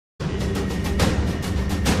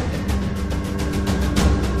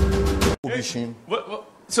O bichinho. O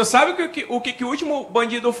senhor sabe o que o último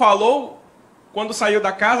bandido falou quando saiu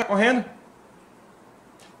da casa correndo?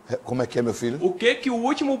 Como é que é, meu filho? O que o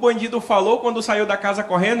último bandido falou quando saiu da casa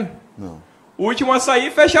correndo? Não. O último a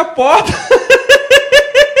sair, fecha a porta.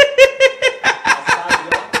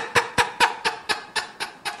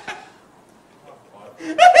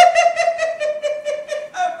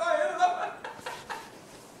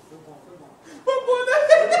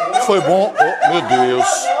 Foi bom, oh, meu Deus.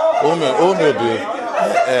 Oh, meu Deus.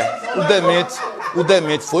 O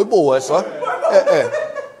demente foi boa, é só.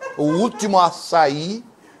 O último a sair,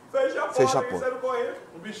 fecha a porta.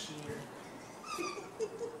 O bichinho.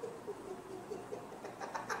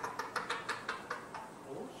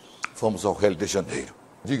 Vamos ao Rio de Janeiro.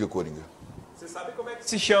 Diga, Coringa. Você sabe como é que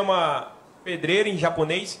se chama pedreiro em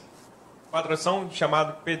japonês? Uma tradução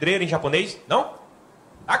chamada pedreiro em japonês? Não?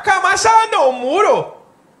 Akamasa no muro!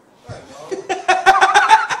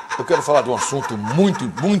 Eu quero falar de um assunto muito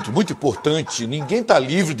importante. Ninguém está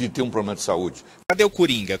livre de ter um problema de saúde. Cadê o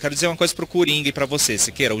Coringa? Eu quero dizer uma coisa pro Coringa e para você,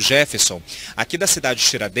 Siqueira. O Jefferson, aqui da cidade de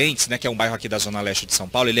Tiradentes, né, que é um bairro aqui da Zona Leste de São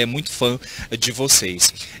Paulo, ele é muito fã de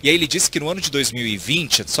vocês. E aí ele disse que no ano de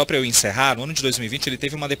 2020, só para eu encerrar, no ano de 2020 ele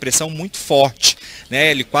teve uma depressão muito forte,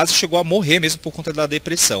 né? Ele quase chegou a morrer mesmo por conta da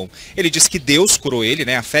depressão. Ele disse que Deus curou ele,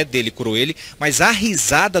 né? A fé dele curou ele, mas a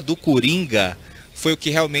risada do Coringa foi o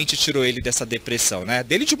que realmente tirou ele dessa depressão, né?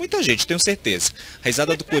 Dele e de muita gente, tenho certeza. A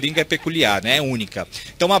risada do Coringa é peculiar, né? É única.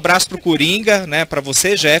 Então um abraço pro Coringa, né? Para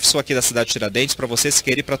você, Jefferson, aqui da cidade de Tiradentes, para você,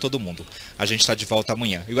 Siqueira, e para todo mundo. A gente tá de volta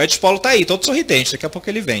amanhã. E o Ed Paulo tá aí, todo sorridente, daqui a pouco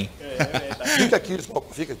ele vem. Fica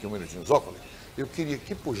aqui um minutinho, Zócoli. Eu queria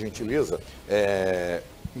que, por gentileza,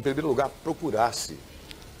 em primeiro lugar, procurasse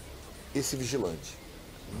esse vigilante.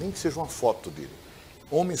 Nem que seja uma foto dele.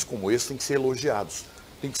 Homens como esse têm que ser elogiados.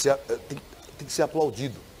 Tem que ser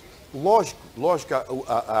aplaudido. Lógico que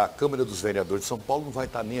a Câmara dos Vereadores de São Paulo não vai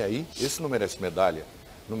estar nem aí. Esse não merece medalha,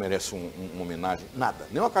 não merece uma homenagem, nada.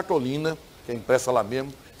 Nem uma cartolina, que é impressa lá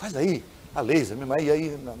mesmo. Faz aí, a laser mesmo,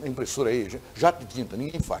 aí na impressora aí, jato de tinta,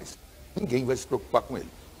 ninguém faz. Ninguém vai se preocupar com ele.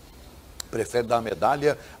 Prefere dar a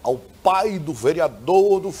medalha ao pai do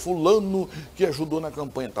vereador, do fulano que ajudou na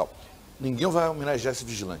campanha e tal. Ninguém vai homenagear esse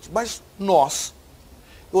vigilante. Mas nós...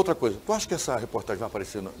 Outra coisa, tu acha que essa reportagem vai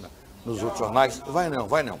aparecer nos outros jornais? Vai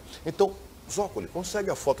não. Então, Zócoli, consegue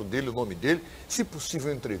a foto dele, o nome dele, se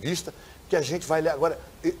possível entrevista, que a gente vai ler agora.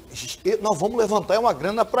 Nós vamos levantar uma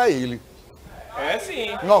grana para ele. É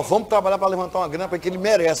sim. Nós vamos trabalhar para levantar uma grana para que ele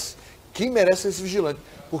merece. Quem merece é esse vigilante?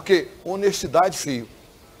 Porque honestidade, filho,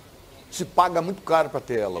 se paga muito caro para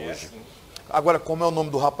ter ela hoje. Sim. Agora, como é o nome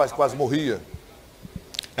do rapaz que quase morria?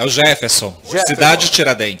 É o Jefferson. Cidade de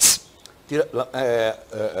Tiradentes.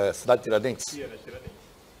 Cidade de Tiradentes?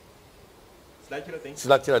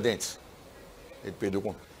 Cidade de Tiradentes. Ele perdeu o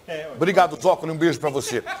contato. Obrigado, Zócoli. Um beijo para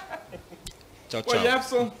você. Tchau. Ô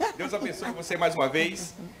Jefferson, Deus abençoe você mais uma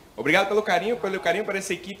vez. Obrigado pelo carinho por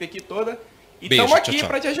essa equipe aqui toda. E estamos aqui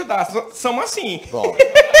para te ajudar. Somos assim. Bom.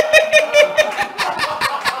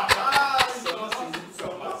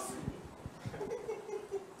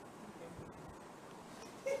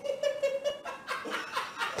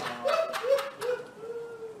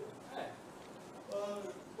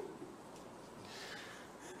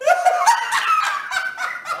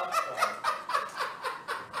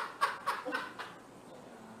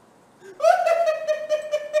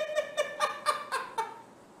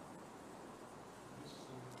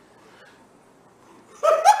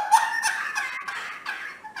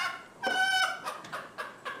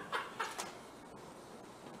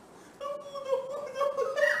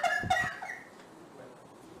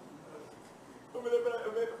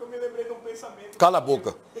 Eu me lembrei de um pensamento. Cala a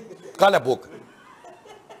boca. Cala a boca.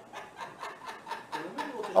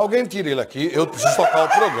 Alguém tira ele aqui. Eu preciso tocar o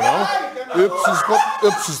programa.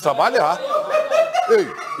 Eu preciso trabalhar.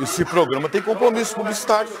 Ei, esse programa tem compromisso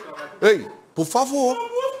publicitário. Ei, por favor.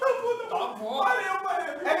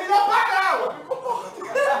 É melhor pagar,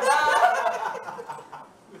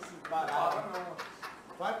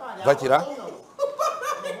 Vai tirar?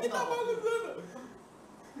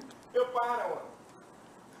 Eu paro, ó.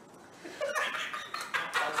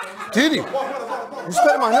 Tire! Não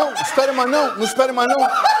espere mais não espere mais não.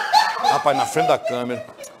 Rapaz, na frente da câmera.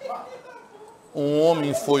 Um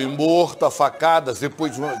homem foi morto a facadas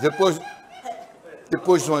depois de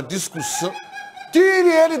uma discussão. Tire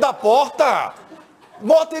ele da porta!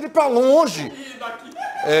 Bota ele pra longe!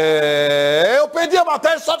 Eu perdi a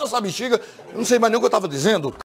matéria, solta essa bexiga. Não sei mais nem o que eu estava dizendo.